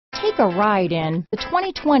Take a ride in the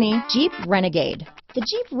 2020 Jeep Renegade. The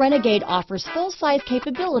Jeep Renegade offers full-size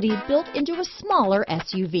capability built into a smaller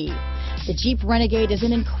SUV. The Jeep Renegade is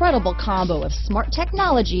an incredible combo of smart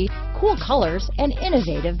technology, cool colors, and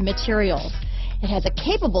innovative materials. It has a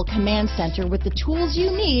capable command center with the tools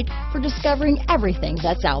you need for discovering everything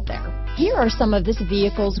that's out there. Here are some of this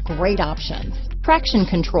vehicle's great options: traction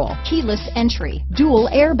control, keyless entry, dual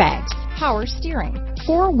airbags, power steering,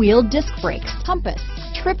 four-wheel disc brakes, compass,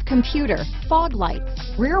 trip computer, fog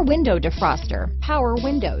lights, rear window defroster, power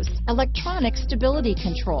windows, electronic stability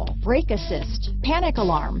control, brake assist, panic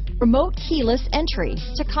alarm, remote keyless entry,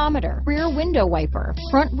 tachometer, rear window wiper,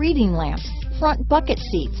 front reading lamps, front bucket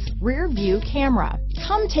seats, rear view camera.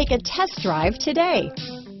 Come take a test drive today.